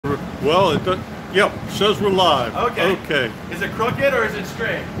Well, it does, yep, says we're live. Okay. Okay. Is it crooked or is it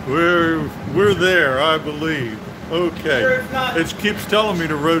straight? We're there, I believe. Okay. Sure, if not- It keeps telling me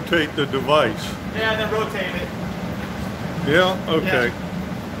to rotate the device. Yeah, then rotate it. Yeah, okay. Yeah.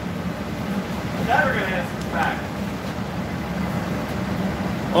 Now we're gonna answer back.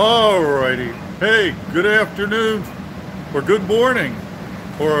 Alrighty. Hey, good afternoon, or good morning,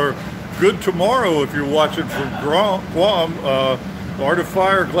 or good tomorrow if you're watching from Guam. Art of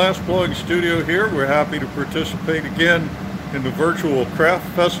Fire Glassblowing Studio here. We're happy to participate again in the virtual craft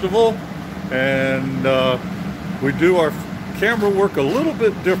festival, and we do our camera work a little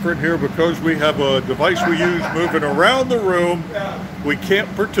bit different here because we have a device we use moving around the room. We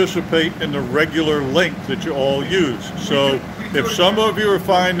can't participate in the regular link that you all use. So if some of you are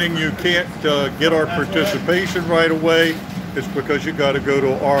finding you can't get our participation right away, it's because you got to go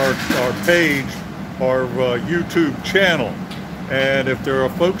to our page, our YouTube channel. And if there are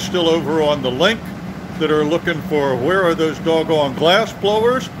folks still over on the link that are looking for where are those doggone glass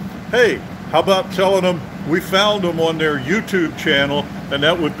blowers, hey, how about telling them we found them on their YouTube channel, and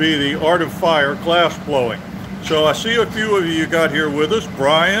that would be the Art of Fire Glass Blowing. So I see a few of you got here with us,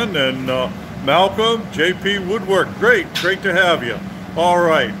 Brian and Malcolm, JP Woodwork. Great to have you. All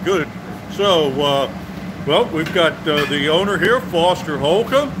right, good. So, well, we've got the owner here, Foster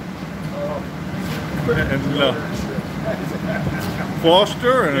Holcomb.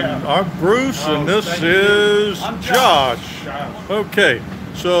 Foster, and I'm Bruce, and this is Josh. Okay,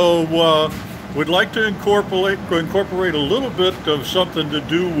 so we'd like to incorporate a little bit of something to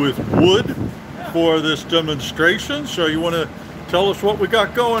do with wood for this demonstration. So you want to tell us what we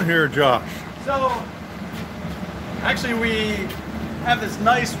got going here, Josh? So, actually we have this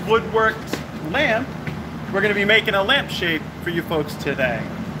nice woodworked lamp. We're going to be making a lampshade for you folks today.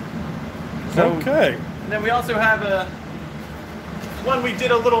 So, okay. And then we also have one we did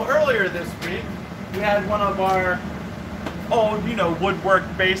a little earlier this week. We had one of our old, woodwork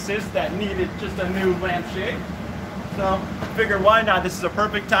bases that needed just a new lampshade. So, figure why not? This is a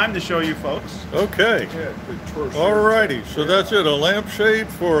perfect time to show you folks. Okay. Alrighty. So that's it, a lampshade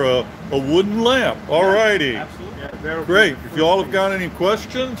for a wooden lamp. Alrighty. Absolutely. Great. If you all have got any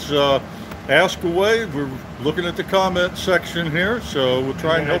questions, ask away. We're looking at the comment section here, so we'll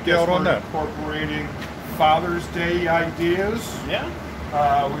try and help you out on that. Incorporating Father's Day ideas. Yeah.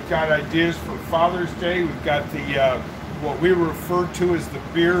 We've got ideas for Father's Day. We've got the what we refer to as the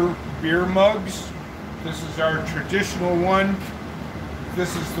beer mugs. This is our traditional one.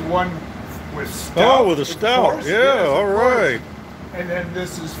 This is the one with stout. Oh, with a stout. Course, yeah, yes, all right. And then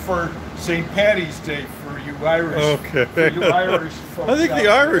this is for St. Patty's Day for you Irish. Okay. For you Irish folks. I think the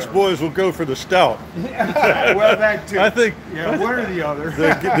Irish boys will go for the stout. Well, that too. I think. Yeah, one or the other.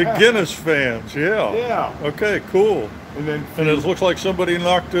 The Guinness fans. Yeah. Yeah. Okay. Cool. And then it looks like somebody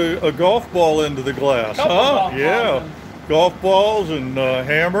knocked a golf ball into the glass. Huh? Yeah. Golf balls and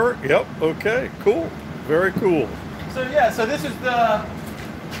hammer. Yep. Okay. Cool. Very cool. So yeah, so this is the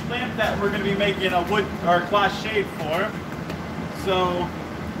lamp that we're going to be making a wood or glass shade for. So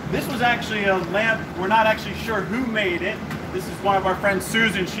this was actually a lamp. We're not actually sure who made it. This is one of our friends,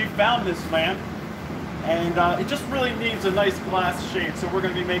 Susan. She found this lamp, and it just really needs a nice glass shade. So we're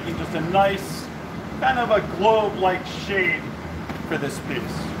going to be making just a nice, kind of a globe-like shade for this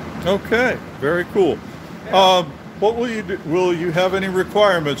piece. Okay. Very cool. Yeah. What will you do? Will you have any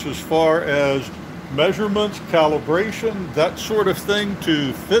requirements as far as measurements, calibration, that sort of thing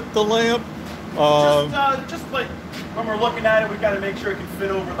to fit the lamp? Just like when we're looking at it, we've got to make sure it can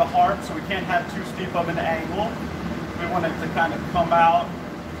fit over the heart, so we can't have too steep of an angle. We want it to kind of come out,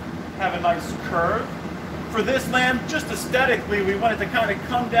 have a nice curve. For this lamp, just aesthetically, we want it to kind of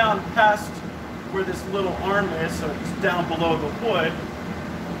come down past where this little arm is, so it's down below the wood,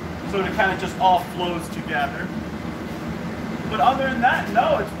 so it kind of just all flows together. But other than that,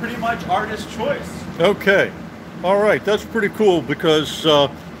 no, it's pretty much artist choice. Okay. All right. That's pretty cool because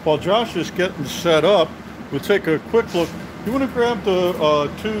while Josh is getting set up, we'll take a quick look. You want to grab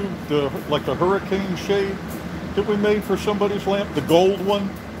the like the hurricane shade that we made for somebody's lamp, the gold one,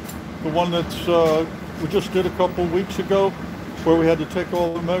 the one that's we just did a couple weeks ago, where we had to take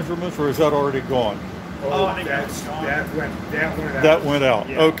all the measurements, or is that already gone? Oh, I think that went out.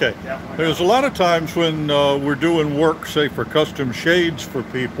 Yeah, okay. There's a lot of times when we're doing work, say for custom shades for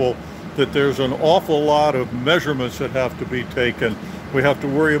people, that there's an awful lot of measurements that have to be taken. We have to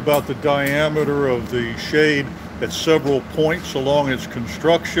worry about the diameter of the shade at several points along its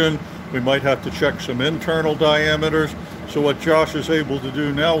construction. We might have to check some internal diameters. So what Josh is able to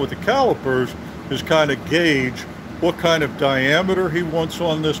do now with the calipers is kind of gauge what kind of diameter he wants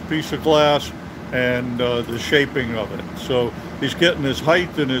on this piece of glass and the shaping of it. So he's getting his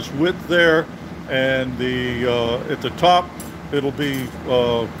height and his width there, and the at the top it'll be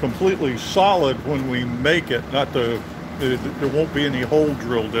completely solid when we make it. Not the there won't be any hole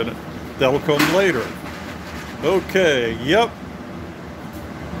drilled in it. That'll come later. Okay, yep.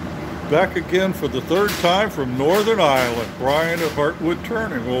 Back again for the third time from Northern Ireland. Brian at Heartwood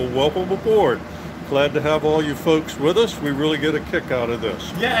Turning. Well, welcome aboard. Glad to have all you folks with us. We really get a kick out of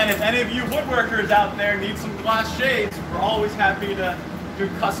this. Yeah, and if any of you woodworkers out there need some glass shades, we're always happy to do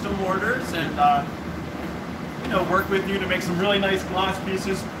custom orders and you know, work with you to make some really nice glass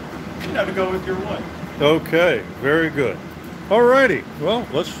pieces, you know, to go with your wood. Okay, very good. Alrighty, well,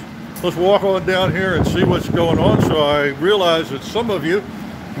 let's walk on down here and see what's going on. So I realize that some of you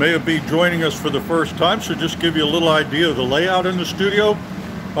may be joining us for the first time, so just give you a little idea of the layout in the studio.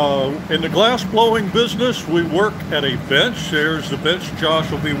 In the glass blowing business, we work at a bench. There's the bench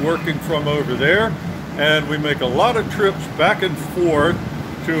Josh will be working from over there, and we make a lot of trips back and forth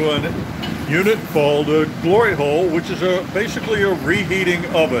to a unit called a glory hole, which is basically a reheating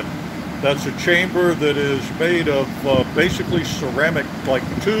oven. That's a chamber that is made of basically ceramic-like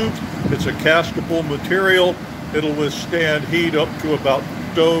tubes. It's a castable material. It'll withstand heat up to about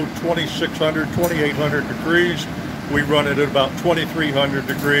 2,600, 2,800 degrees. We run it at about 2,300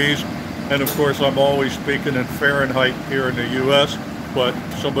 degrees. And of course, I'm always speaking in Fahrenheit here in the US, but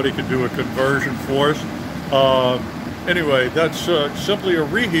somebody could do a conversion for us. Anyway, that's simply a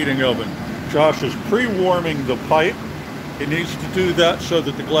reheating oven. Josh is pre-warming the pipe. He needs to do that so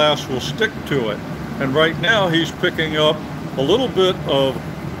that the glass will stick to it. And right now he's picking up a little bit of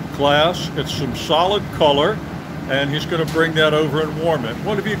glass. It's some solid color, and he's going to bring that over and warm it.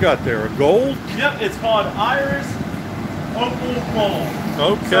 What have you got there, a gold? Yep, it's called Iris Opal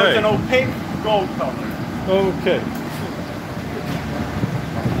Gold. Okay. So it's an opaque gold color. Okay.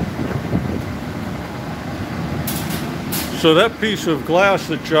 So that piece of glass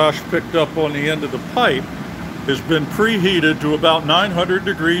that Josh picked up on the end of the pipe has been preheated to about 900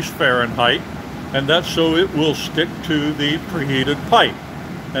 degrees Fahrenheit, and that's so it will stick to the preheated pipe.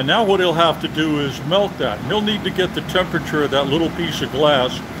 And now what he'll have to do is melt that. And he'll need to get the temperature of that little piece of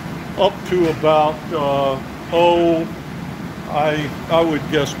glass up to about, I would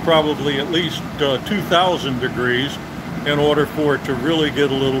guess probably at least 2,000 degrees in order for it to really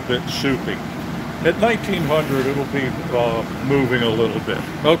get a little bit soupy. At 1900, it'll be moving a little bit.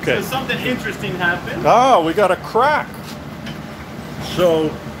 Okay. So something interesting happened. Ah, we got a crack. So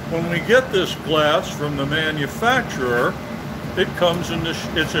when we get this glass from the manufacturer, it comes in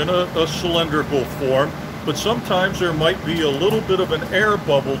it's in a cylindrical form, but sometimes there might be a little bit of an air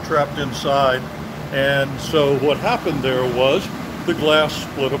bubble trapped inside. And so what happened there was the glass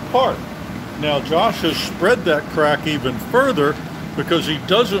split apart. Now Josh has spread that crack even further because he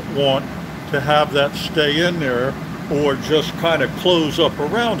doesn't want to have that stay in there or just kind of close up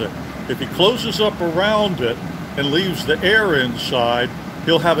around it. If he closes up around it and leaves the air inside,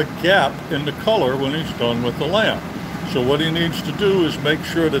 he'll have a gap in the color when he's done with the lamp. So what he needs to do is make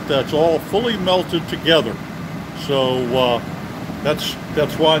sure that that's all fully melted together. So that's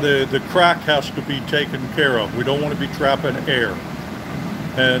why the crack has to be taken care of. We don't want to be trapping air.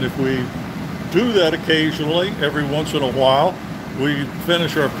 And if we do that occasionally, every once in a while, we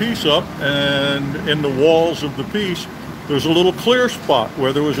finish our piece up, and in the walls of the piece there's a little clear spot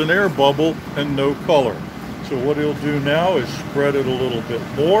where there was an air bubble and no color. So what he'll do now is spread it a little bit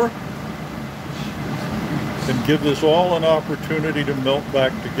more and give this all an opportunity to melt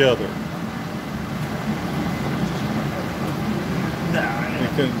back together. Nah,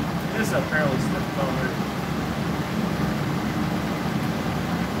 this is a fairly stiff color.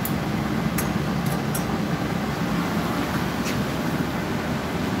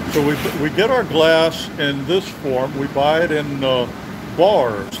 So we get our glass in this form. We buy it in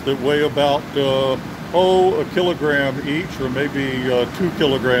bars that weigh about, a kilogram each, or maybe 2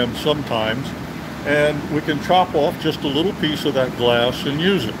 kilograms sometimes. And we can chop off just a little piece of that glass and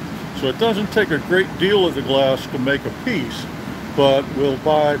use it. So it doesn't take a great deal of the glass to make a piece, but we'll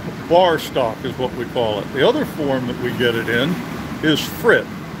buy bar stock is what we call it. The other form that we get it in is frit,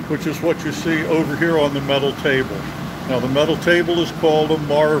 which is what you see over here on the metal table. Now the metal table is called a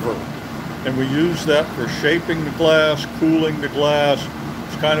marver, and we use that for shaping the glass, cooling the glass.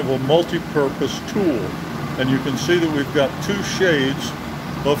 It's kind of a multi-purpose tool. And you can see that we've got 2 shades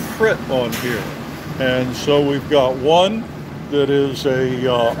of frit on here. And so we've got one that is a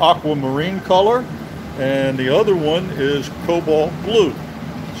aquamarine color, and the other one is cobalt blue.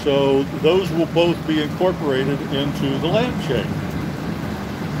 So those will both be incorporated into the lampshade.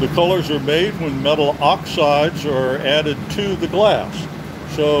 The colors are made when metal oxides are added to the glass.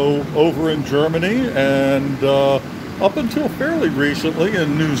 So over in Germany and Up until fairly recently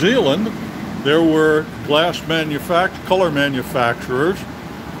in New Zealand, there were color manufacturers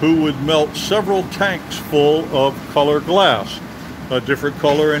who would melt several tanks full of color glass, a different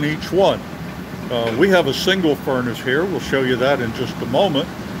color in each one. We have a single furnace here. We'll show you that in just a moment.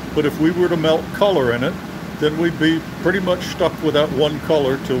 But if we were to melt color in it, then we'd be pretty much stuck with that one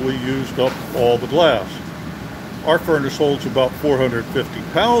color till we used up all the glass. Our furnace holds about 450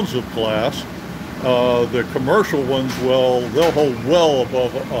 pounds of glass. The commercial ones, well, they'll hold well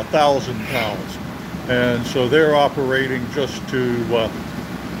above 1,000 pounds. And so they're operating just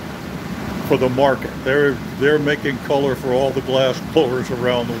for the market. They're making color for all the glass blowers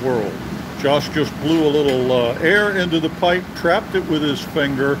around the world. Josh just blew a little air into the pipe, trapped it with his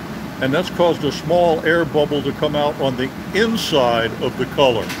finger, and that's caused a small air bubble to come out on the inside of the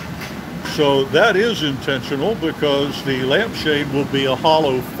color. So that is intentional because the lampshade will be a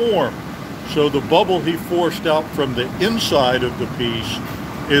hollow form. So the bubble he forced out from the inside of the piece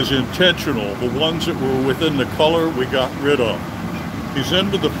is intentional. The ones that were within the color we got rid of. He's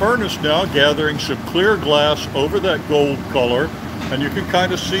into the furnace now, gathering some clear glass over that gold color, and you can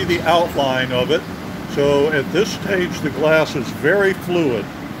kind of see the outline of it. So at this stage the glass is very fluid.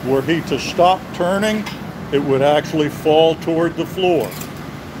 Were he to stop turning, it would actually fall toward the floor.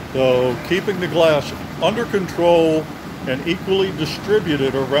 So keeping the glass under control and equally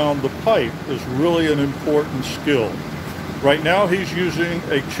distributed around the pipe is really an important skill. Right now he's using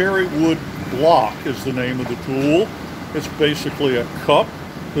a cherry wood block is the name of the tool. It's basically a cup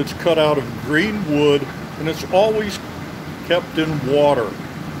that's cut out of green wood, and it's always kept in water.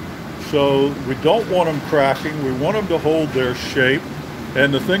 So we don't want them cracking, we want them to hold their shape.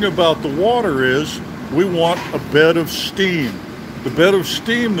 And the thing about the water is we want a bed of steam. The bed of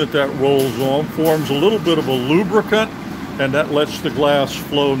steam that rolls on forms a little bit of a lubricant, and that lets the glass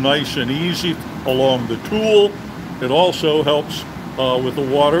flow nice and easy along the tool. It also helps with the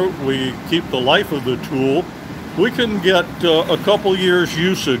water. We keep the life of the tool. We can get a couple years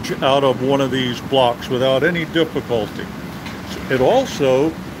usage out of one of these blocks without any difficulty. It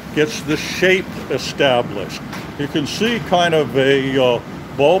also gets the shape established. You can see kind of a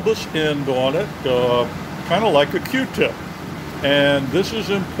bulbous end on it, kind of like a Q-tip. And this is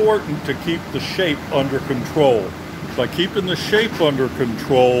important to keep the shape under control. By keeping the shape under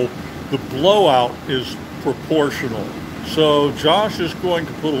control, the blowout is proportional. So Josh is going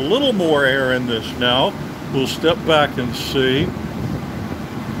to put a little more air in this now. We'll step back and see.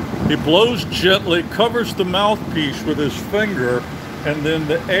 He blows gently, covers the mouthpiece with his finger, and then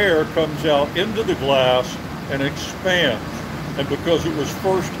the air comes out into the glass and expands. And because it was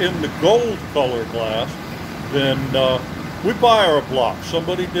first in the gold color glass, then we buy our blocks.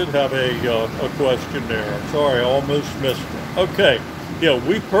 Somebody did have a question there. I'm sorry, I almost missed it. Okay, yeah,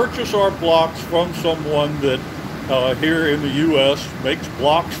 we purchase our blocks from someone that here in the U.S. makes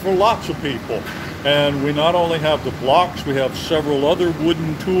blocks for lots of people. And we not only have the blocks, we have several other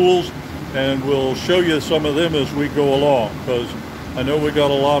wooden tools, and we'll show you some of them as we go along, because I know we got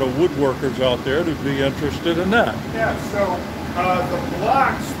a lot of woodworkers out there who'd be interested in that. Yeah, so the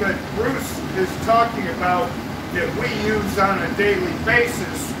blocks that Bruce is talking about that we use on a daily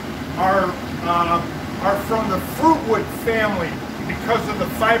basis are from the fruitwood family because of the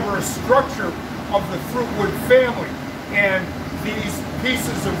fibrous structure of the fruitwood family. And these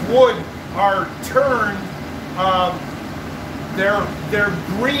pieces of wood are turned, they're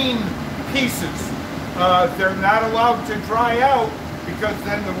green pieces. They're not allowed to dry out because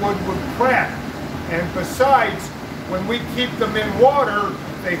then the wood would crack. And besides, when we keep them in water,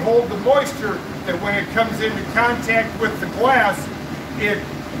 they hold the moisture that when it comes into contact with the glass, it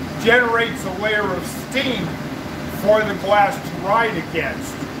generates a layer of steam for the glass to ride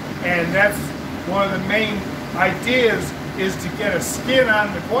against. And that's one of the main ideas, is to get a skin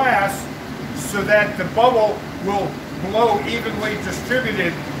on the glass so that the bubble will blow evenly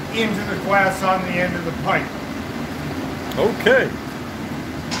distributed into the glass on the end of the pipe. Okay,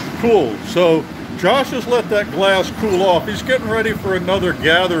 cool. So Josh has let that glass cool off. He's getting ready for another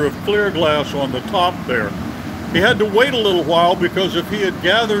gather of clear glass on the top there. He had to wait a little while because if he had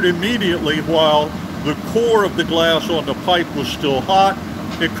gathered immediately while the core of the glass on the pipe was still hot,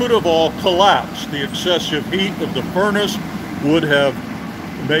 it could have all collapsed. The excessive heat of the furnace would have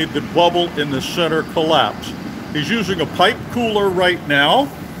made the bubble in the center collapse. He's using a pipe cooler right now,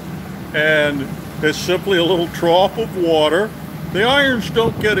 and it's simply a little trough of water. The irons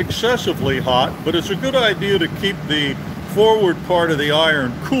don't get excessively hot, but it's a good idea to keep the forward part of the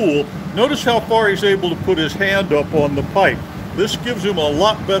iron cool. Notice how far he's able to put his hand up on the pipe. This gives him a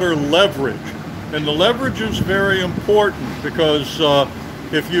lot better leverage, and the leverage is very important because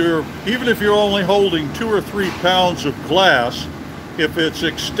even if you're only holding 2 or 3 pounds of glass, if it's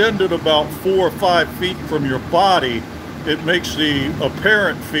extended about 4 or 5 feet from your body, it makes the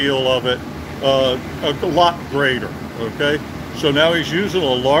apparent feel of it a lot greater, okay? So now he's using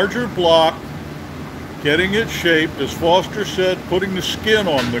a larger block, getting it shaped, as Foster said, putting the skin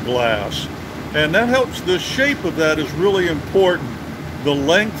on the glass. And that helps, the shape of that is really important, the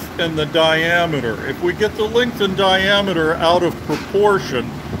length and the diameter. If we get the length and diameter out of proportion,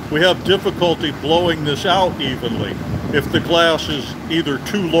 we have difficulty blowing this out evenly if the glass is either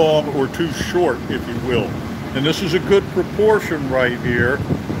too long or too short, if you will. And this is a good proportion right here,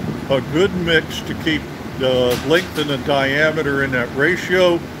 a good mix to keep the length and the diameter in that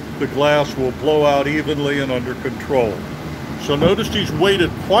ratio. The glass will blow out evenly and under control. So notice he's waited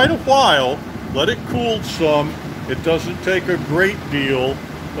quite a while, let it cool some. It doesn't take a great deal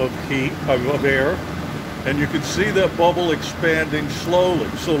of heat, of air, and you can see that bubble expanding slowly.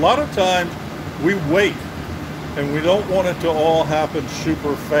 So a lot of times we wait, and we don't want it to all happen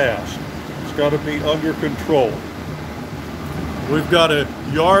super fast. It's got to be under control. We've got a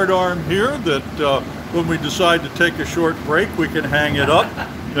yard arm here that when we decide to take a short break, we can hang it up.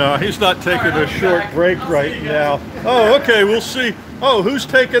 No, he's not taking a short break right now. Oh, okay, we'll see. Oh, who's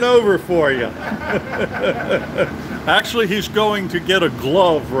taking over for you? Actually, he's going to get a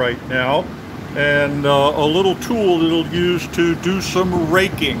glove right now and a little tool that he'll use to do some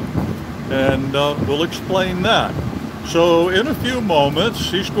raking. And we'll explain that. So in a few moments,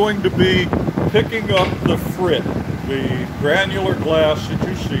 he's going to be picking up the frit, the granular glass that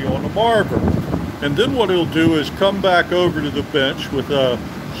you see on the marver. And then what he'll do is come back over to the bench with a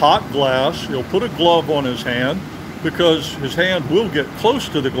hot glass. He'll put a glove on his hand because his hand will get close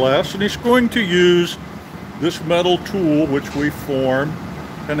to the glass, and he's going to use this metal tool which we formed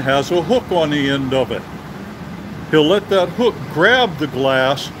and has a hook on the end of it. He'll let that hook grab the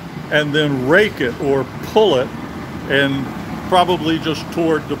glass and then rake it or pull it, and probably just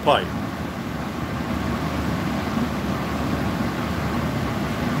toward the pipe.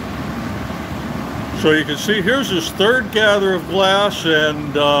 So you can see here's his third gather of glass,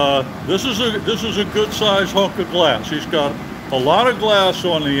 and this is a good sized hunk of glass. He's got a lot of glass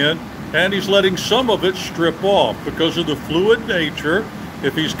on the end, and he's letting some of it strip off because of the fluid nature.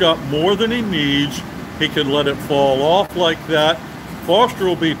 If he's got more than he needs, he can let it fall off like that. Foster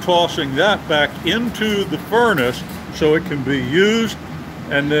will be tossing that back into the furnace so it can be used,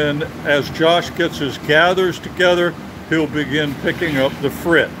 and then as Josh gets his gathers together, he'll begin picking up the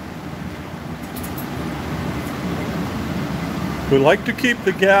frit. We like to keep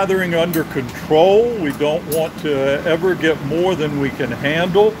the gathering under control. We don't want to ever get more than we can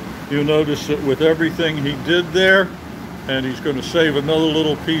handle. You'll notice that with everything he did there, and he's going to save another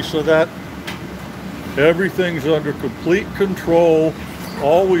little piece of that, everything's under complete control,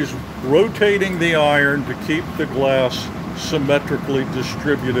 always rotating the iron to keep the glass symmetrically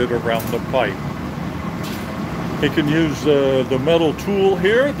distributed around the pipe. He can use the metal tool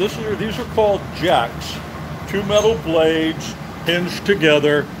here. These are called jacks. 2 metal blades hinged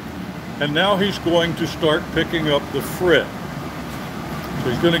together, and now he's going to start picking up the frit. So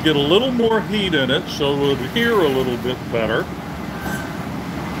he's going to get a little more heat in it so we'll hear a little bit better.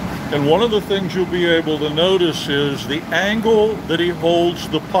 And one of the things you'll be able to notice is the angle that he holds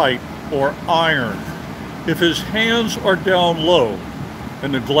the pipe or iron. If his hands are down low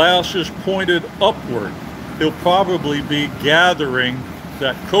and the glass is pointed upward, he'll probably be gathering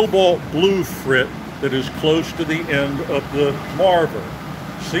that cobalt blue frit that is close to the end of the marver.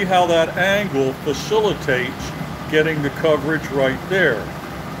 See how that angle facilitates getting the coverage right there.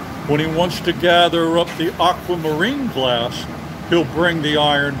 When he wants to gather up the aquamarine glass, he'll bring the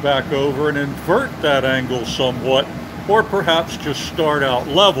iron back over and invert that angle somewhat, or perhaps just start out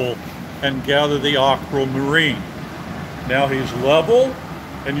level and gather the aquamarine. Now he's level,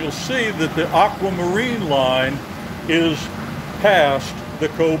 and you'll see that the aquamarine line is past the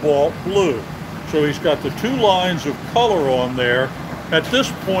cobalt blue. So he's got the 2 lines of color on there, at this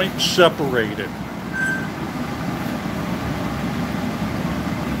point separated.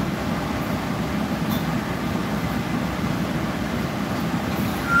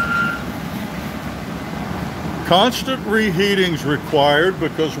 Constant reheating is required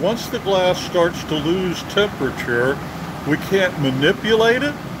because once the glass starts to lose temperature, we can't manipulate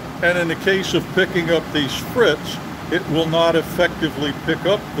it, and in the case of picking up these frits, it will not effectively pick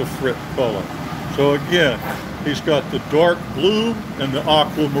up the frit color. So again, he's got the dark blue and the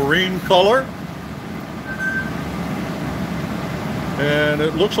aquamarine color. And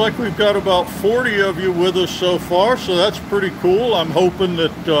it looks like we've got about 40 of you with us so far, so that's pretty cool. I'm hoping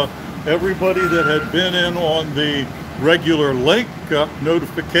that everybody that had been in on the regular link,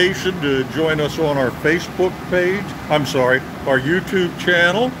 notification to join us on our Facebook page. I'm sorry, our YouTube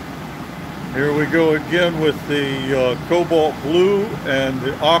channel. Here we go again with the cobalt blue and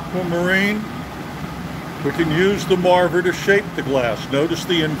the aquamarine. We can use the marver to shape the glass. Notice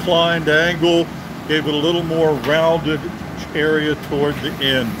the inclined angle gave it a little more rounded area toward the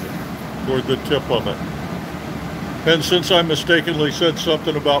end, toward the tip of it. And since I mistakenly said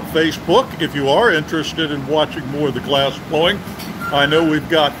something about Facebook, if you are interested in watching more of the glass blowing, I know we've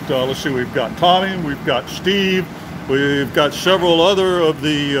got, let's see, we've got Tommy, we've got Steve, we've got several other of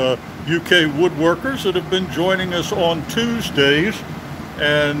the UK woodworkers that have been joining us on Tuesdays.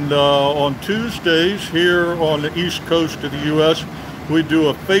 And on Tuesdays here on the East Coast of the US, we do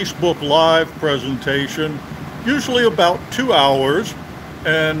a Facebook Live presentation, usually about 2 hours,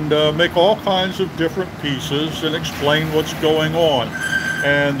 and make all kinds of different pieces and explain what's going on.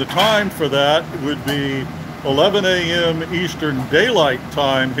 And the time for that would be 11 a.m. Eastern Daylight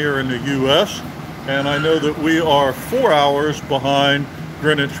Time here in the US, and I know that we are 4 hours behind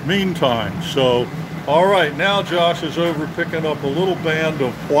Greenwich Mean Time. So, all right, now Josh is over picking up a little band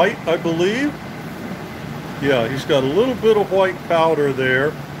of white, I believe. Yeah, he's got a little bit of white powder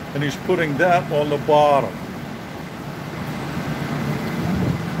there, and he's putting that on the bottom.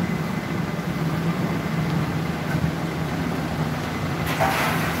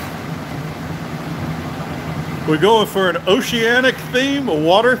 We're going for an oceanic theme, a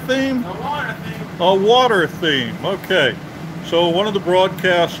water theme? A water theme. A water theme, okay. So one of the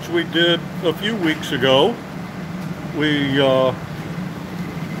broadcasts we did a few weeks ago,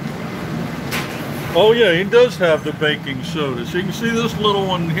 oh yeah, he does have the baking soda. So you can see this little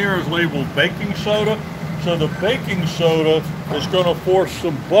one here is labeled baking soda. So the baking soda is going to force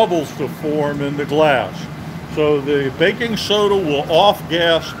some bubbles to form in the glass. So the baking soda will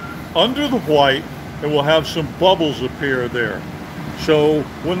off-gas under the white, and we'll have some bubbles appear there. So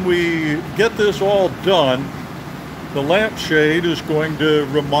when we get this all done, the lampshade is going to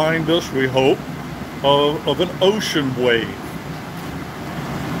remind us, we hope, of an ocean wave.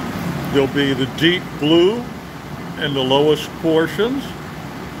 There'll be the deep blue in the lowest portions,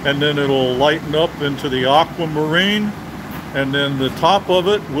 and then it'll lighten up into the aquamarine, and then the top of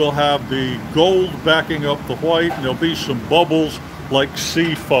it will have the gold backing up the white, and there'll be some bubbles like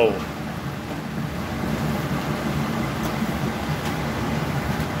sea foam.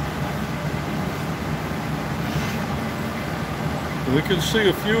 We can see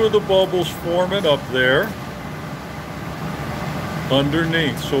a few of the bubbles forming up there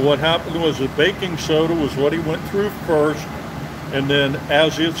underneath. So what happened was the baking soda was what he went through first, and then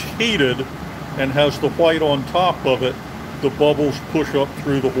as it's heated and has the white on top of it, the bubbles push up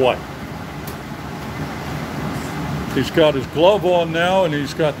through the white. He's got his glove on now, and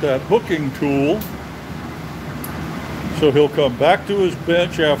he's got that hooking tool. So he'll come back to his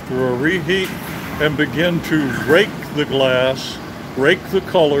bench after a reheat and begin to rake the glass, rake the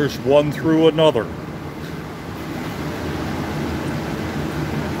colors one through another.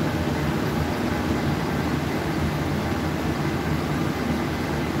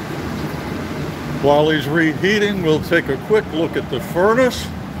 While he's reheating, we'll take a quick look at the furnace.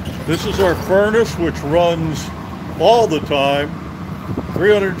 This is our furnace, which runs all the time,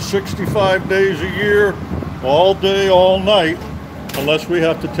 365 days a year, all day, all night, unless we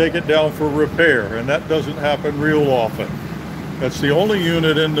have to take it down for repair, and that doesn't happen real often. That's the only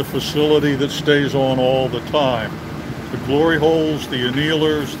unit in the facility that stays on all the time. The glory holes, the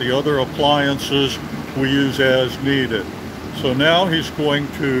annealers, the other appliances we use as needed. So now he's going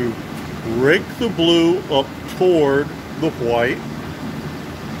to rake the blue up toward the white,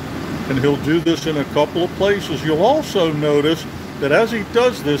 and he'll do this in a couple of places. You'll also notice that as he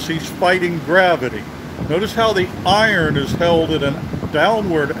does this, he's fighting gravity. Notice how the iron is held at a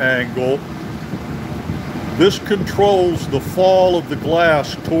downward angle. This controls the fall of the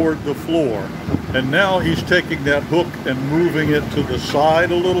glass toward the floor. And now he's taking that hook and moving it to the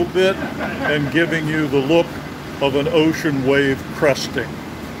side a little bit and giving you the look of an ocean wave cresting.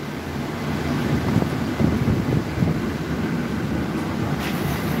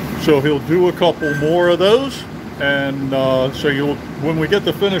 So he'll do a couple more of those, and so when we get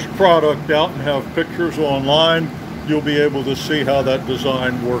the finished product out and have pictures online, you'll be able to see how that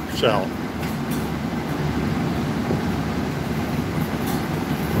design works out.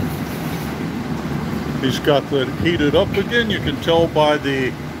 He's got that heated up again. You can tell by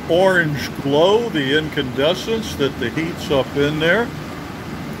the orange glow, the incandescence, that the heat's up in there.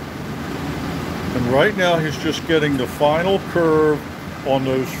 And right now he's just getting the final curve on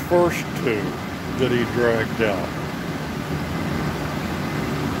those first two that he dragged out.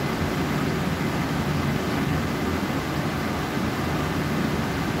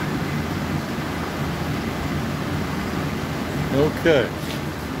 Okay.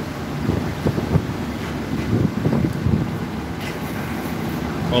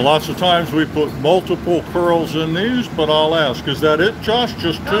 Well, lots of times we put multiple curls in these, but I'll ask, is that it, Josh?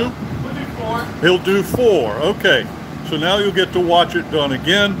 Just two? We'll do 4. He'll do 4. Okay. So now you'll get to watch it done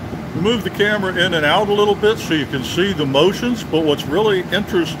again. Move the camera in and out a little bit so you can see the motions, but what's really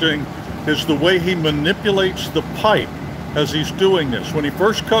interesting is the way he manipulates the pipe as he's doing this. When he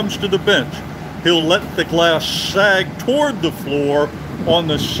first comes to the bench, he'll let the glass sag toward the floor on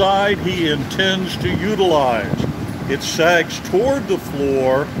the side he intends to utilize. It sags toward the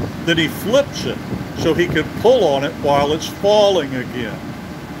floor, then he flips it so he can pull on it while it's falling again.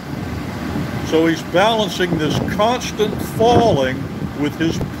 So he's balancing this constant falling with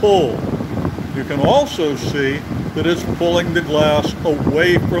his pull. You can also see that it's pulling the glass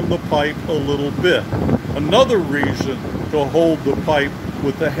away from the pipe a little bit. Another reason to hold the pipe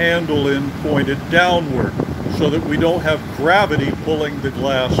with the handle end pointed downward, so that we don't have gravity pulling the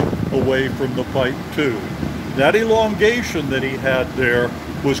glass away from the pipe too. That elongation that he had there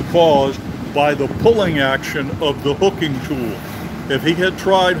was caused by the pulling action of the hooking tool. If he had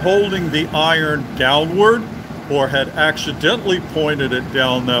tried holding the iron downward or had accidentally pointed it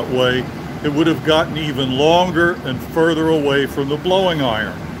down that way, it would have gotten even longer and further away from the blowing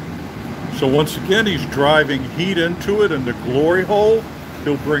iron. So once again, he's driving heat into it in the glory hole.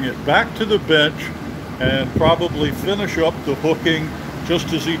 He'll bring it back to the bench and probably finish up the hooking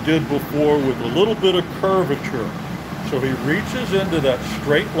just as he did before with a little bit of curvature. So he reaches into that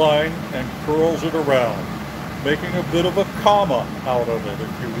straight line and curls it around, making a bit of a comma out of it,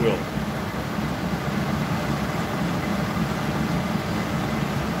 if you will.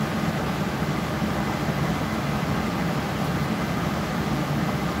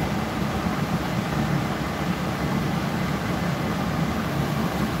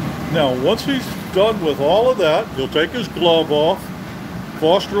 Now, once he's done with all of that, he'll take his glove off.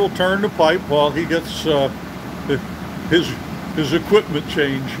 Foster will turn the pipe while he gets his equipment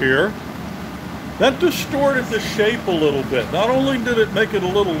change here. That distorted the shape a little bit. Not only did it make it a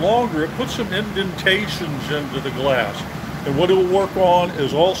little longer, it put some indentations into the glass. And what he'll work on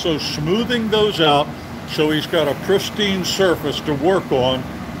is also smoothing those out so he's got a pristine surface to work on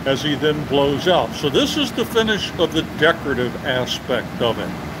as he then blows out. So this is the finish of the decorative aspect of it.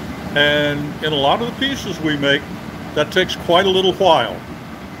 And in a lot of the pieces we make, that takes quite a little while.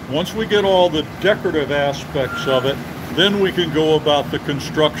 Once we get all the decorative aspects of it, then we can go about the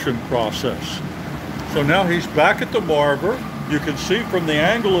construction process. So now he's back at the marver. You can see from the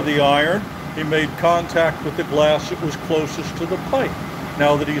angle of the iron, he made contact with the glass that was closest to the pipe.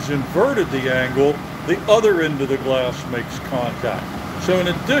 Now that he's inverted the angle, the other end of the glass makes contact. So in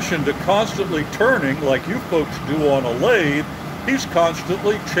addition to constantly turning, like you folks do on a lathe, he's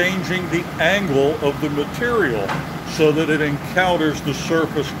constantly changing the angle of the material so that it encounters the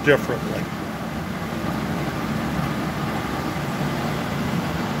surface differently.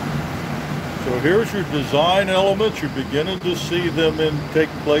 So here's your design elements. You're beginning to see them take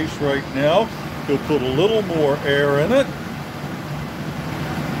place right now. He'll put a little more air in it.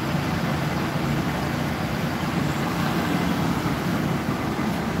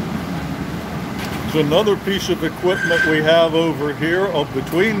 There's another piece of equipment we have over here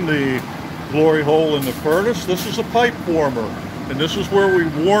between the glory hole and the furnace. This is a pipe warmer, and this is where we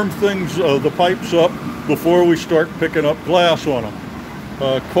warm things, the pipes up before we start picking up glass on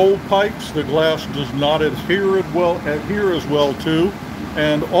them. Cold pipes, the glass does not adhere as well to,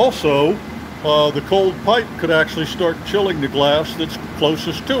 and also the cold pipe could actually start chilling the glass that's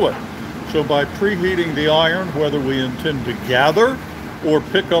closest to it. So by preheating the iron, whether we intend to gather or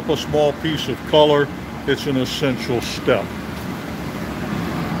pick up a small piece of color, it's an essential step.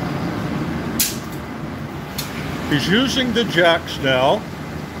 He's using the jacks now,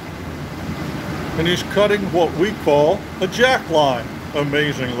 and he's cutting what we call a jack line,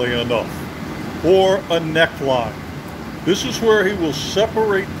 amazingly enough, or a neckline. This is where he will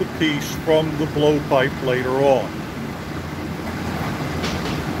separate the piece from the blowpipe later on.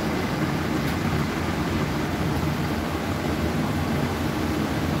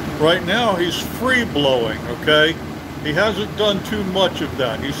 Right now he's free blowing, okay? He hasn't done too much of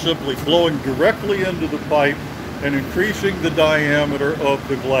that. He's simply blowing directly into the pipe and increasing the diameter of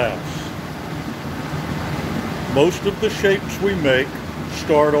the glass. Most of the shapes we make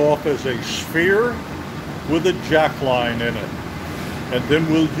start off as a sphere with a jack line in it. And then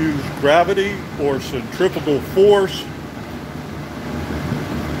we'll use gravity or centrifugal force.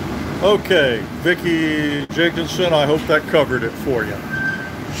 Okay, Vicki Jenkinson, I hope that covered it for you.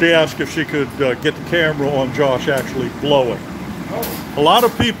 She asked if she could get the camera on Josh actually blowing. A lot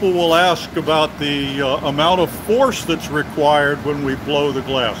of people will ask about the amount of force that's required when we blow the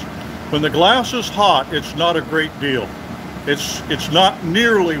glass. When the glass is hot, it's not a great deal. It's not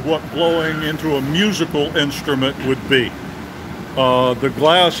nearly what blowing into a musical instrument would be. The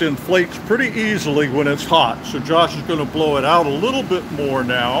glass inflates pretty easily when it's hot, so Josh is going to blow it out a little bit more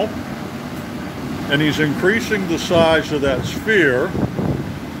now. And he's increasing the size of that sphere.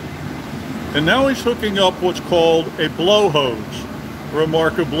 And now he's hooking up what's called a blow hose.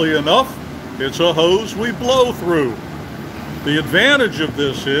 Remarkably enough, it's a hose we blow through. The advantage of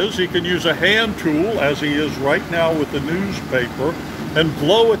this is he can use a hand tool, as he is right now with the newspaper, and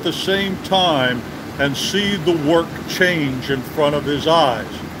blow at the same time and see the work change in front of his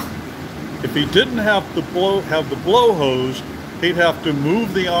eyes. If he didn't have the blow hose, he'd have to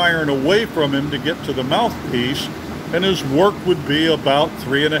move the iron away from him to get to the mouthpiece, and his work would be about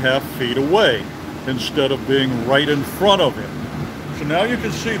 3.5 feet away instead of being right in front of him. So now you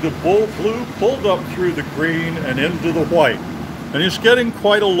can see the blue pulled up through the green and into the white. And he's getting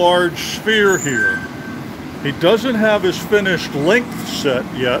quite a large sphere here. He doesn't have his finished length set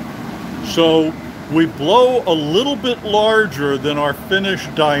yet, so we blow a little bit larger than our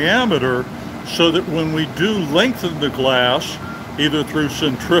finished diameter so that when we do lengthen the glass, either through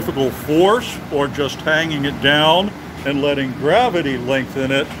centrifugal force or just hanging it down and letting gravity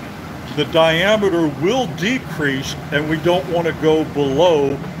lengthen it, the diameter will decrease and we don't want to go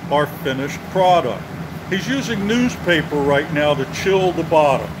below our finished product. He's using newspaper right now to chill the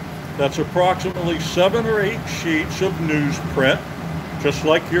bottom. That's approximately 7 or 8 sheets of newsprint, just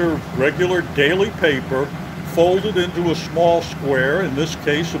like your regular daily paper, folded into a small square, in this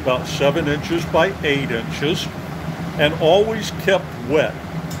case about 7 inches by 8 inches, and always kept wet.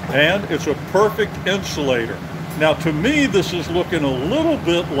 And it's a perfect insulator. Now to me, this is looking a little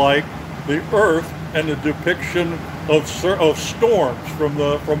bit like the Earth and the depiction of storms from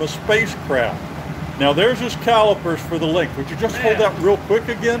a spacecraft. Now there's his calipers for the length. Would you just hold that real quick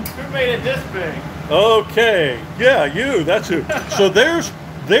again? Who made it this big? Okay, yeah, you. That's who. So that's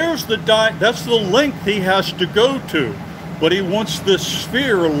the length he has to go to, but he wants this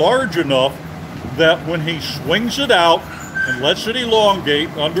sphere large enough that when he swings it out and lets it elongate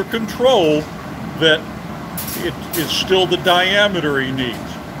under control, that it's still the diameter he needs.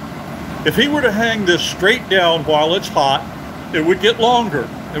 If he were to hang this straight down while it's hot, it would get longer,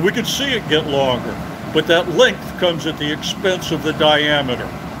 and we could see it get longer. But that length comes at the expense of the diameter.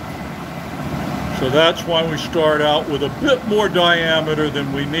 So that's why we start out with a bit more diameter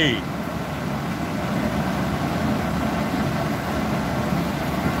than we need.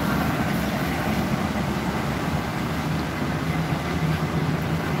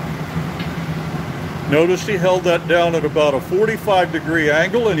 Notice he held that down at about a 45-degree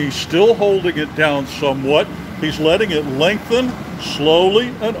angle, and he's still holding it down somewhat. He's letting it lengthen slowly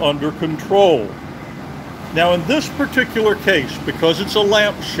and under control. Now in this particular case, because it's a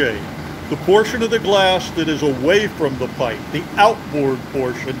lampshade, the portion of the glass that is away from the pipe, the outboard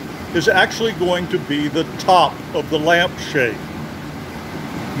portion, is actually going to be the top of the lampshade.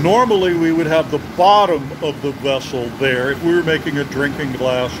 Normally we would have the bottom of the vessel there if we were making a drinking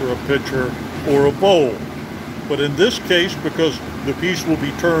glass or a pitcher or a bowl. But in this case, because the piece will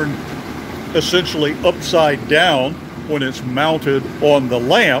be turned essentially upside down when it's mounted on the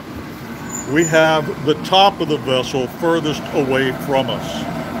lamp, we have the top of the vessel furthest away from us.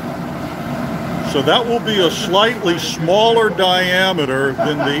 So that will be a slightly smaller diameter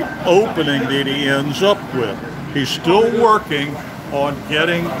than the opening that he ends up with. He's still working on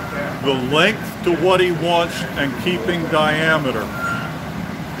getting the length to what he wants and keeping diameter.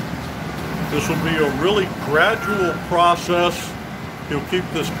 This will be a really gradual process. He'll keep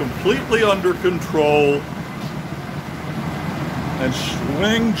this completely under control and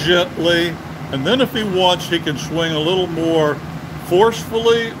swing gently. And then if he wants, he can swing a little more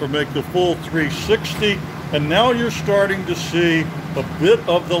forcefully or make the full 360. And now you're starting to see a bit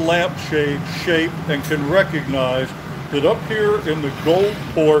of the lampshade shape and can recognize that up here in the gold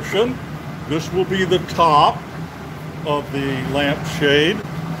portion, this will be the top of the lampshade.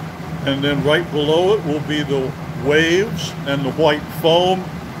 And then right below it will be the waves and the white foam,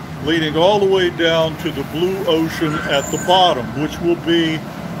 leading all the way down to the blue ocean at the bottom, which will be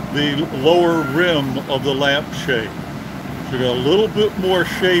the lower rim of the lampshade. So we got a little bit more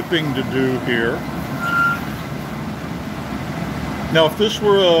shaping to do here. Now if this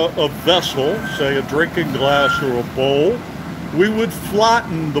were a vessel, say a drinking glass or a bowl, we would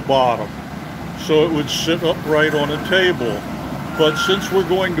flatten the bottom so it would sit upright on a table. But since we're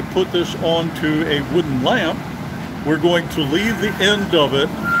going to put this onto a wooden lamp, we're going to leave the end of it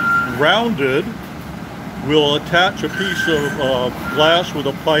rounded we'll attach a piece of glass with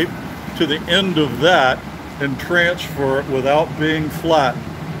a pipe to the end of that and transfer it without being flat.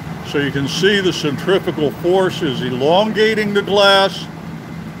 So you can see the centrifugal force is elongating the glass.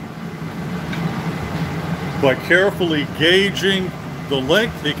 By carefully gauging the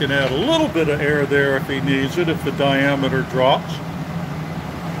length, he can add a little bit of air there if he needs it, if the diameter drops.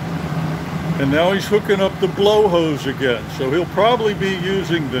 And now he's hooking up the blow hose again. So he'll probably be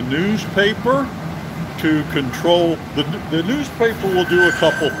using the newspaper to control. The newspaper will do a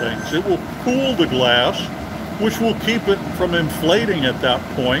couple things. It will cool the glass, which will keep it from inflating at that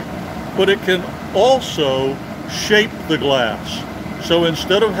point, but it can also shape the glass. So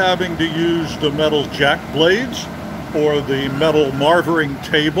instead of having to use the metal jack blades or the metal marvering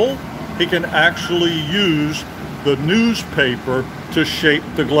table, he can actually use the newspaper to shape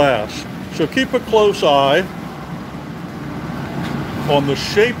the glass. So keep a close eye on the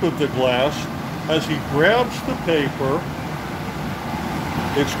shape of the glass as he grabs the paper.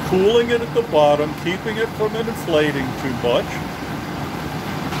 It's cooling it at the bottom, keeping it from inflating too much.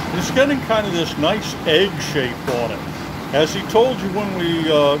 It's getting kind of this nice egg shape on it. As he told you when we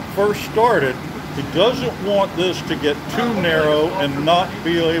first started, he doesn't want this to get too narrow and not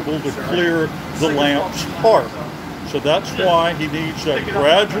be able to clear the lamp's heart. So that's why he needs that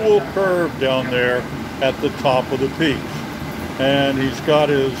gradual curve down there at the top of the piece. And he's got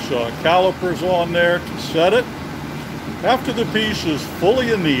his calipers on there to set it. After the piece is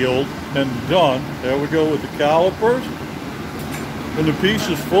fully annealed and done, there we go with the calipers. When the piece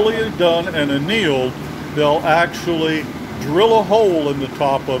is fully done and annealed, they'll actually drill a hole in the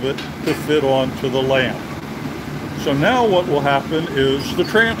top of it to fit onto the lamp. So now what will happen is the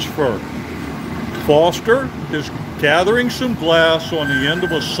transfer. Foster is gathering some glass on the end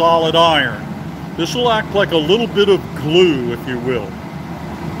of a solid iron. This will act like a little bit of glue, if you will.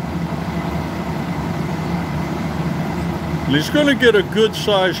 And he's going to get a good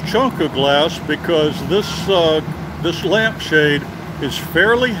sized chunk of glass because this lampshade is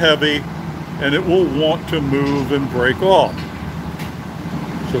fairly heavy and it will want to move and break off.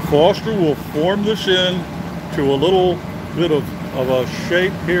 So Foster will form this in to a little bit of a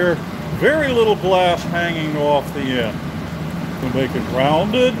shape here. Very little glass hanging off the end. We'll make it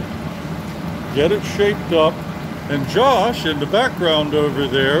rounded, get it shaped up, and Josh in the background over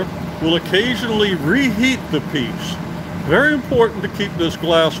there will occasionally reheat the piece. Very important to keep this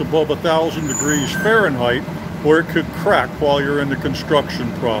glass above 1,000 degrees Fahrenheit or it could crack while you're in the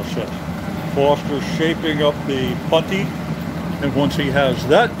construction process. Foster's shaping up the putty, and once he has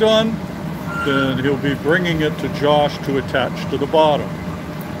that done, then he'll be bringing it to Josh to attach to the bottom.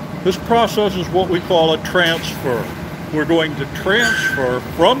 This process is what we call a transfer. We're going to transfer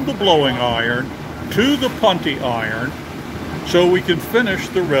from the blowing iron to the punty iron so we can finish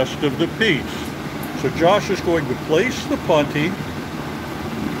the rest of the piece. So Josh is going to place the punty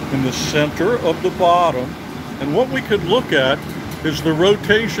in the center of the bottom, and what we could look at is the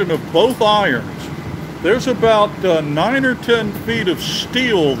rotation of both irons. There's about 9 or 10 feet of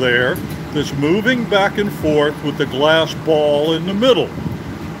steel there that's moving back and forth with the glass ball in the middle.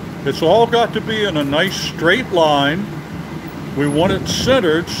 It's all got to be in a nice straight line. We want it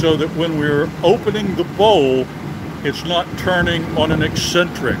centered so that when we're opening the bowl, it's not turning on an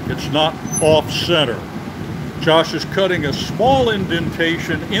eccentric. It's not off center. Josh is cutting a small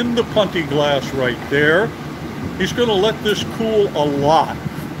indentation in the punty glass right there. He's going to let this cool a lot.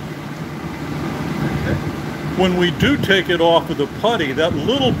 When we do take it off of the putty, that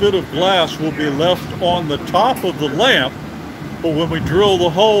little bit of glass will be left on the top of the lamp, but when we drill the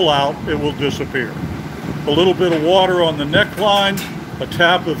hole out, it will disappear. A little bit of water on the neckline, a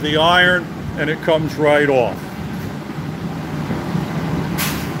tap of the iron, and it comes right off.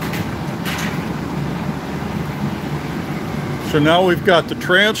 So now we've got the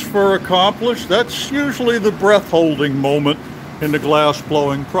transfer accomplished. That's usually the breath-holding moment in the glass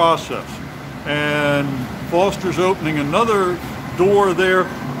blowing process. And Foster's opening another door there.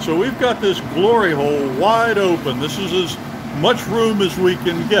 So we've got this glory hole wide open. This is as much room as we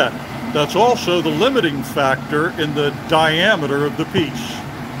can get. That's also the limiting factor in the diameter of the piece.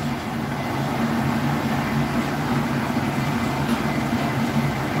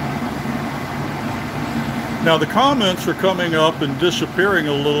 Now the comments are coming up and disappearing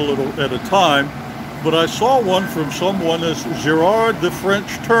a little at a time, but I saw one from someone as Gerard the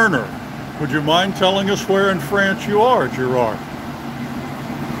French Turner. Would you mind telling us where in France you are, Gerard?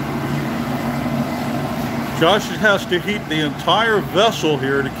 Josh has to heat the entire vessel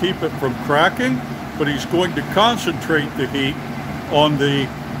here to keep it from cracking, but he's going to concentrate the heat on the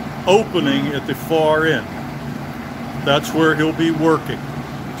opening at the far end. That's where he'll be working.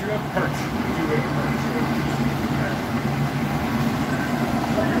 Do you have perch? Do you have perch?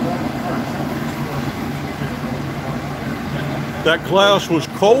 that glass was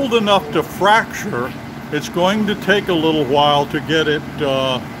cold enough to fracture. It's going to take a little while to get it,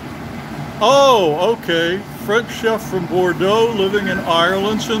 oh, okay, French chef from Bordeaux, living in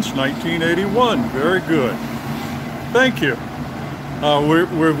Ireland since 1981. Very good. Thank you.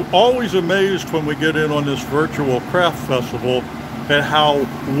 We're always amazed when we get in on this virtual craft festival at how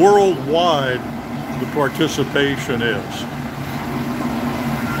worldwide the participation is.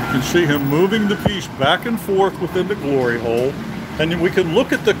 You can see him moving the piece back and forth within the glory hole, and we can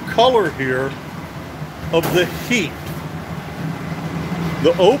look at the color here of the heat.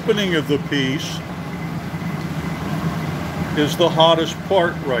 The opening of the piece is the hottest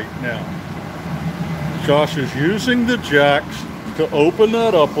part right now. Josh is using the jacks to open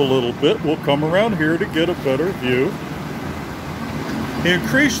that up a little bit. We'll come around here to get a better view. He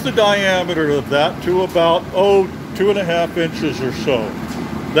increased the diameter of that to about, 2.5 inches or so.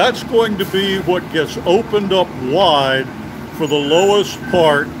 That's going to be what gets opened up wide for the lowest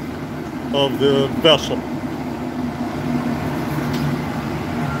part of the vessel.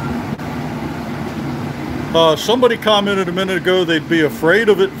 Somebody commented a minute ago they'd be afraid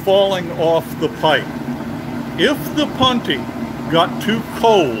of it falling off the pipe. If the punty got too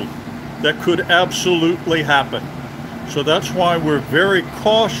cold, that could absolutely happen. So that's why we're very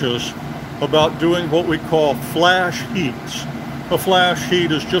cautious about doing what we call flash heats. A flash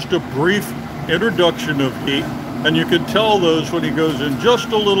heat is just a brief introduction of heat, and you can tell those when he goes in just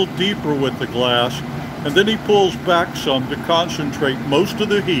a little deeper with the glass, and then he pulls back some to concentrate most of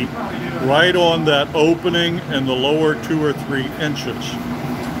the heat right on that opening in the lower 2 or 3 inches.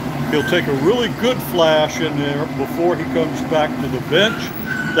 He'll take a really good flash in there before he comes back to the bench.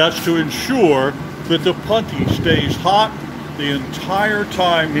 That's to ensure that the punty stays hot the entire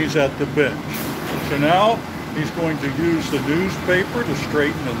time he's at the bench. So now he's going to use the newspaper to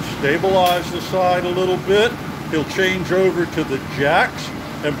straighten and stabilize the side a little bit. He'll change over to the jacks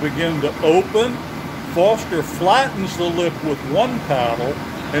and begin to open. Foster flattens the lip with one paddle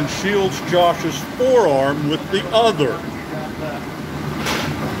and shields Josh's forearm with the other.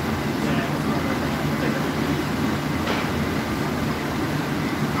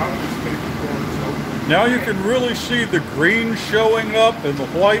 Now you can really see the green showing up and the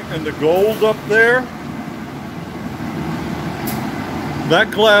white and the gold up there.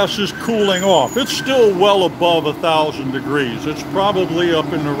 That glass is cooling off. It's still well above 1,000 degrees. It's probably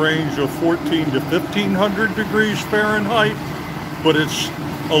up in the range of 14 to 1,500 degrees Fahrenheit, but it's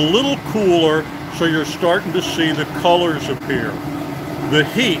a little cooler, so you're starting to see the colors appear. The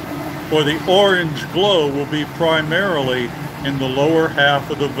heat, or the orange glow, will be primarily in the lower half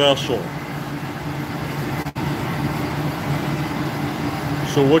of the vessel.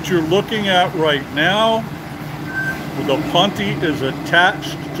 So what you're looking at right now, the punty is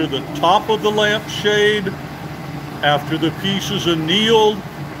attached to the top of the lampshade. After the piece is annealed,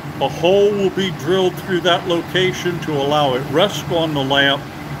 a hole will be drilled through that location to allow it rest on the lamp.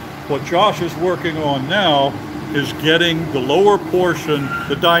 What Josh is working on now is getting the lower portion,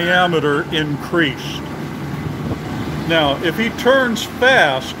 the diameter, increased. Now, if he turns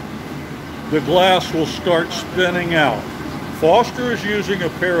fast, the glass will start spinning out. Foster is using a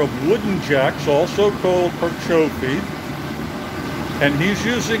pair of wooden jacks, also called parchofi, and he's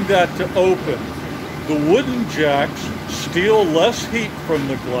using that to open. The wooden jacks steal less heat from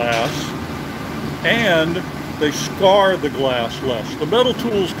the glass, and they scar the glass less. The metal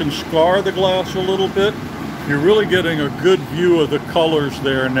tools can scar the glass a little bit. You're really getting a good view of the colors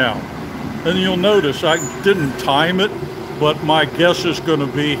there now. And you'll notice I didn't time it, but my guess is going to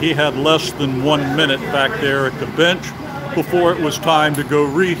be he had less than 1 minute back there at the bench before it was time to go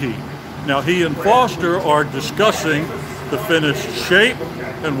reheat. Now he and Foster are discussing the finished shape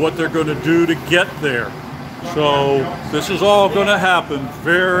and what they're going to do to get there. So this is all going to happen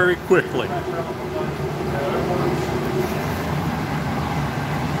very quickly.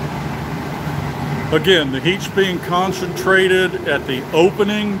 Again, the heat's being concentrated at the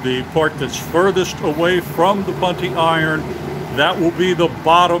opening, the part that's furthest away from the punty iron. That will be the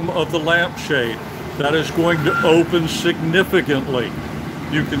bottom of the lampshade. That is going to open significantly.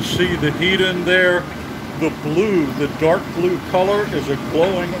 You can see the heat in there. The blue, the dark blue color, is a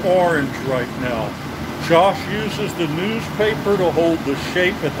glowing orange right now. Josh uses the newspaper to hold the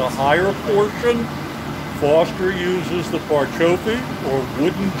shape at the higher portion. Foster uses the parchofi, or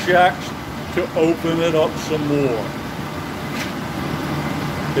wooden jacks, to open it up some more.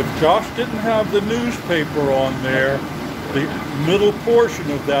 If Josh didn't have the newspaper on there, the middle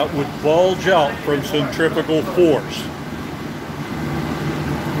portion of that would bulge out from centrifugal force.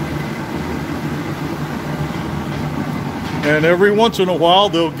 And every once in a while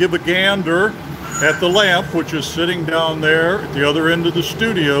they'll give a gander at the lamp, which is sitting down there at the other end of the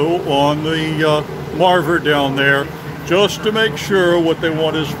studio on the Marver down there, just to make sure what they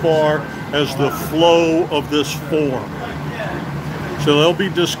want as far as the flow of this form. So they'll be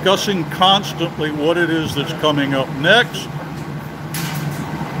discussing constantly what it is that's coming up next.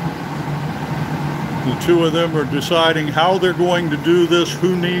 The two of them are deciding how they're going to do this,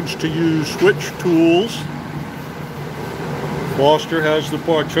 who needs to use switch tools. Foster has the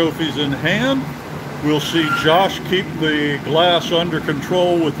Parchofis in hand. We'll see Josh keep the glass under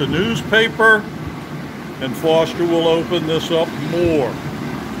control with the newspaper, and Foster will open this up more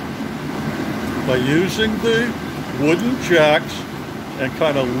by using the wooden jacks and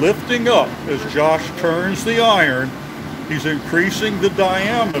kind of lifting up as Josh turns the iron. He's increasing the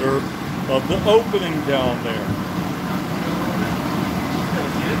diameter of the opening down there.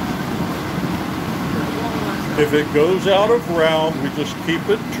 If it goes out of round, we just keep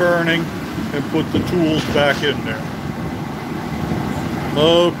it turning and put the tools back in there.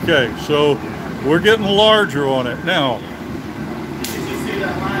 Okay, so we're getting larger on it now. Did you see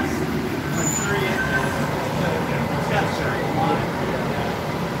that last 3 inches? It's got a straight line.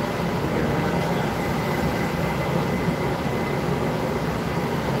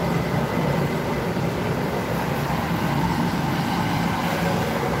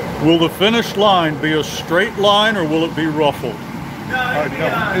 Will the finish line be a straight line or will it be ruffled? No,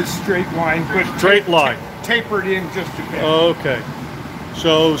 it's straight line, but Straight line. Tapered in just a bit. Okay.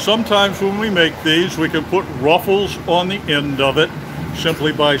 So sometimes when we make these, we can put ruffles on the end of it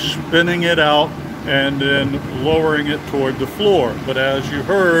simply by spinning it out and then lowering it toward the floor. But as you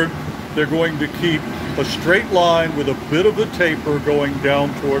heard, they're going to keep a straight line with a bit of a taper going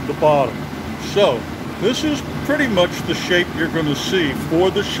down toward the bottom. So this is pretty much the shape you're going to see for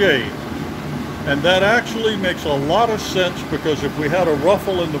the shade. And that actually makes a lot of sense, because if we had a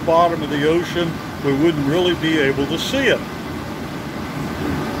ruffle in the bottom of the ocean, we wouldn't really be able to see it.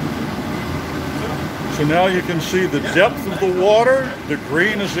 So now you can see the depth of the water, the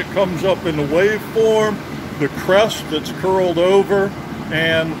green as it comes up in the waveform, the crest that's curled over,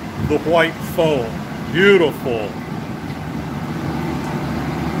 and the white foam. Beautiful.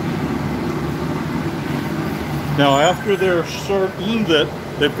 Now after they're certain that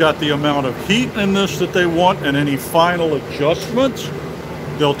they've got the amount of heat in this that they want and any final adjustments,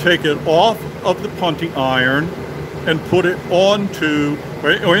 they'll take it off of the punty iron and put it onto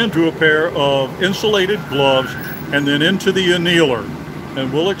or into a pair of insulated gloves and then into the annealer.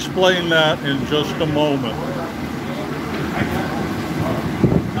 And we'll explain that in just a moment.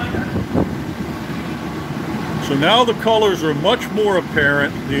 So now the colors are much more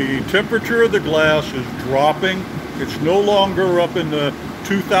apparent. The temperature of the glass is dropping. It's no longer up in the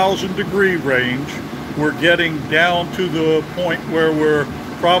 2,000 degree range. We're getting down to the point where we're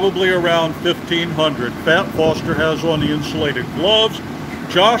probably around 1,500. Foster has on the insulated gloves.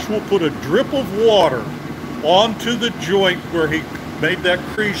 Josh will put a drip of water onto the joint where he made that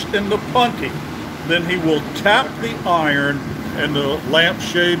crease in the punty. Then he will tap the iron and the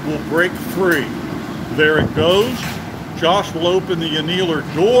lampshade will break free. There it goes. Josh will open the annealer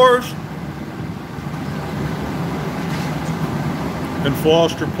doors, and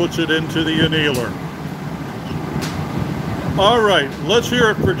Foster puts it into the annealer. All right, let's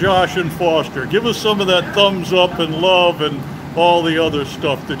hear it for Josh and Foster. Give us some of that thumbs up and love and all the other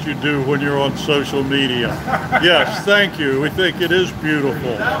stuff that you do when you're on social media. Yes, thank you. We think it is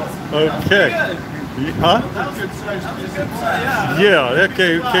beautiful. Okay. Huh? Yeah, that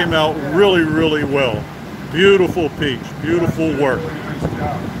came out really, really well. Beautiful piece, beautiful work.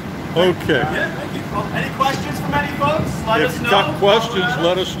 Okay. Any questions from any folks? Let us know. If you've got questions,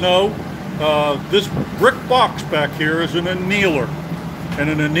 let us know. This brick box back here is an annealer. And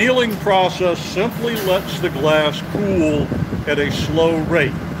an annealing process simply lets the glass cool at a slow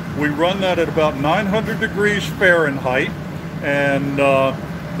rate. We run that at about 900 degrees Fahrenheit, and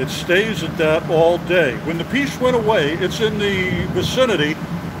it stays at that all day. When the piece went away, it's in the vicinity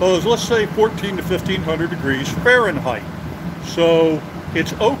of, let's say, 14 to 1500 degrees Fahrenheit. So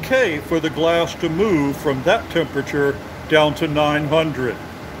it's okay for the glass to move from that temperature down to 900.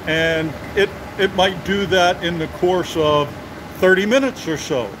 And it might do that in the course of 30 minutes or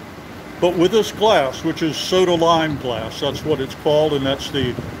so. But with this glass, which is soda lime glass, that's what it's called, and that's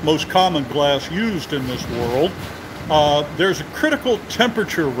the most common glass used in this world, there's a critical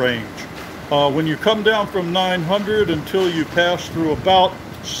temperature range. When you come down from 900 until you pass through about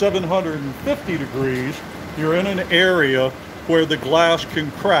 750 degrees, you're in an area where the glass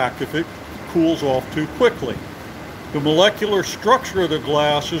can crack if it cools off too quickly. The molecular structure of the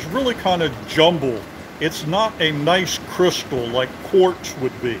glass is really kind of jumbled. It's not a nice crystal like quartz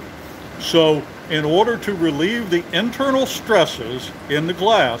would be. So in order to relieve the internal stresses in the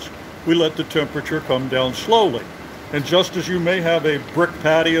glass, we let the temperature come down slowly. And just as you may have a brick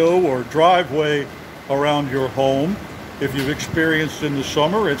patio or driveway around your home, if you've experienced in the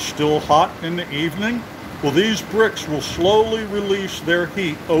summer, it's still hot in the evening, well, these bricks will slowly release their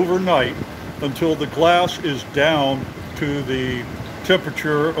heat overnight until the glass is down to the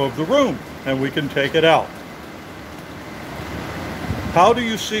temperature of the room, and we can take it out. How do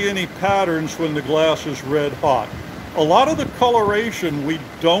you see any patterns when the glass is red hot? A lot of the coloration we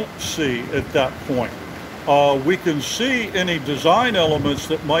don't see at that point. We can see any design elements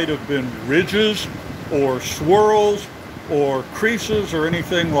that might have been ridges or swirls or creases or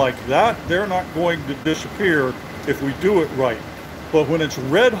anything like that. They're not going to disappear if we do it right. But when it's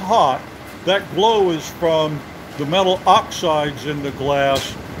red hot, that glow is from the metal oxides in the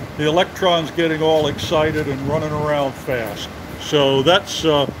glass, the electrons getting all excited and running around fast. So that's,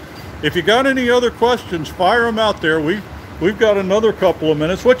 if you got any other questions, fire them out there. We've got another couple of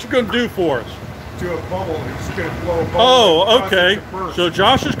minutes. What you going to do for us? Do a bubble. It's going to blow a bubble. Oh, okay. So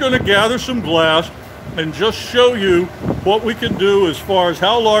Josh is going to gather some glass and just show you what we can do as far as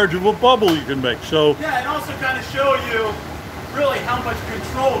how large of a bubble you can make. So yeah, and also kind of show you really how much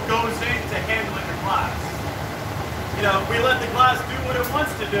control goes into handling the glass. You know, if we let the glass do what it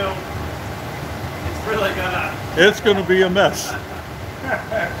wants to do, it's going to be a mess.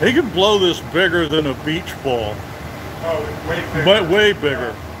 He can blow this bigger than a beach ball. Oh, way bigger. But way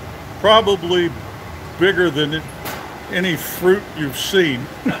bigger. Probably bigger than any fruit you've seen.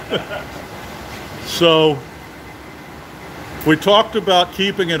 So we talked about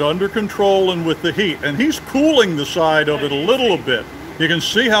keeping it under control and with the heat, and he's cooling the side of it a little bit. You can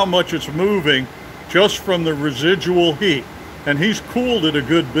see how much it's moving just from the residual heat, and he's cooled it a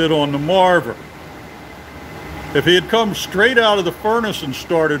good bit on the Marver. If he had come straight out of the furnace and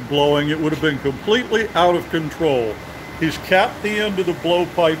started blowing, it would have been completely out of control. He's capped the end of the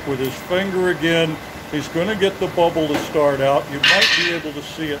blowpipe with his finger again. He's going to get the bubble to start out. You might be able to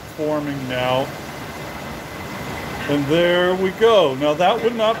see it forming now. And there we go. Now that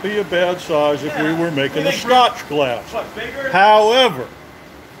would not be a bad size if we were making a Scotch glass. What, bigger? However,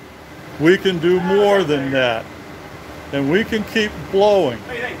 we can do more than that. And we can keep blowing. What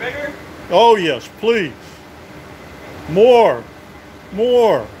do you think, bigger? Oh yes, please. More.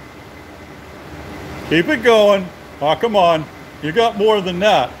 More. Keep it going. Oh, come on. You got more than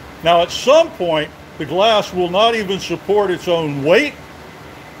that. Now at some point, the glass will not even support its own weight,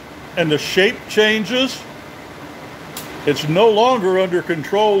 and the shape changes. It's no longer under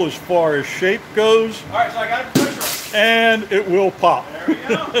control as far as shape goes. All right, so I got a pusher. And it will pop. There we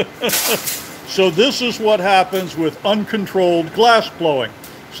go. So this is what happens with uncontrolled glass blowing.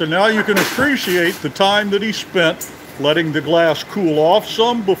 So now you can appreciate the time that he spent letting the glass cool off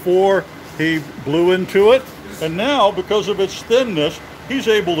some before he blew into it. And now, because of its thinness, he's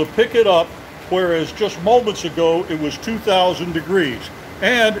able to pick it up, whereas just moments ago it was 2,000 degrees.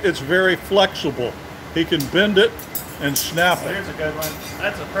 And it's very flexible. He can bend it and snap it. Here's a good one.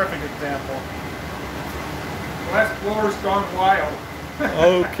 That's a perfect example. Glass blower's gone wild.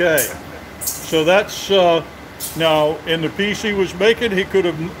 Okay. So that's, now in the piece he was making, he could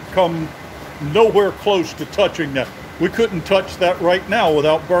have come nowhere close to touching that. We couldn't touch that right now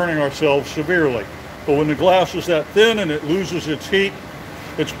without burning ourselves severely. But when the glass is that thin and it loses its heat,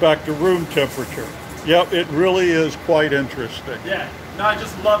 it's back to room temperature. Yep, it really is quite interesting. Yeah. No, I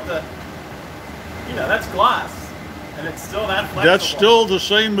just love the, you know, that's glass. And it's still that flexible. That's still the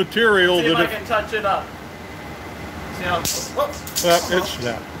same material. See if that I can touch it up. See how, whoops. It's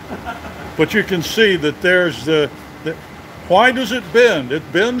that. But you can see that there's why does it bend? It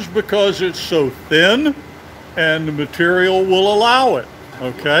bends because it's so thin and the material will allow it,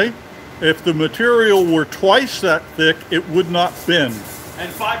 okay? If the material were twice that thick, it would not bend. And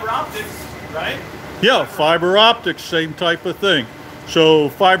fiber optics, right? Yeah, fiber optics, same type of thing. So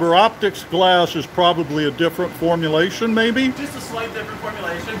fiber optics glass is probably a different formulation, maybe? Just a slight different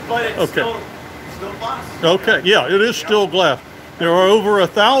formulation, but it's okay. still glass. Okay, yeah, it is still glass. There are over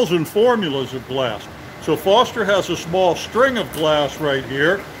 1,000 formulas of glass. So Foster has a small string of glass right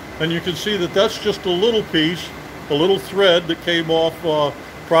here, and you can see that that's just a little piece, a little thread that came off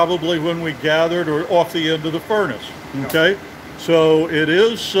probably when we gathered or off the end of the furnace, okay? So it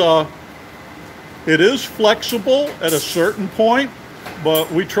is flexible at a certain point,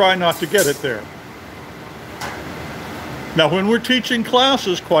 but we try not to get it there. Now when we're teaching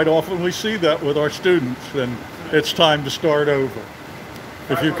classes, quite often we see that with our students, and it's time to start over.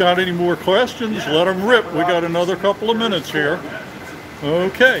 If you've got any more questions, let them rip. We got another couple of minutes here.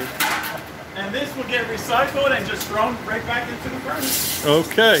 Okay. And this will get recycled and just thrown right back into the furnace.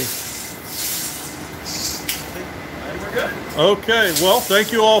 Okay. we're good. Okay, well,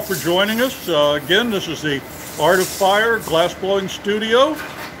 thank you all for joining us. Again, this is the Art of Fire Glassblowing Studio.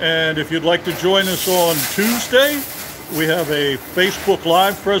 And if you'd like to join us on Tuesday, we have a Facebook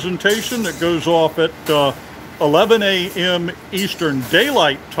Live presentation that goes off at 11 a.m. Eastern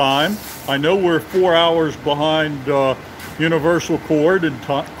Daylight Time. I know we're 4 hours behind Universal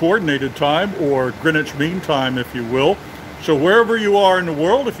Coordinated Time, or Greenwich Mean Time, if you will. So wherever you are in the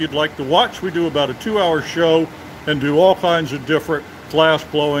world, if you'd like to watch, we do about a 2-hour show and do all kinds of different glass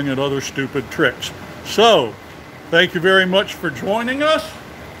blowing and other stupid tricks. So, thank you very much for joining us.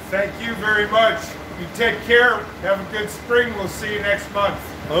 Thank you very much. You take care. Have a good spring. We'll see you next month.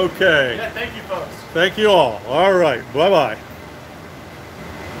 Okay. Yeah, thank you, folks. Thank you all. All right. Bye-bye.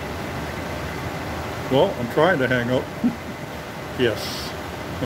 Well, I'm trying to hang up. Yes.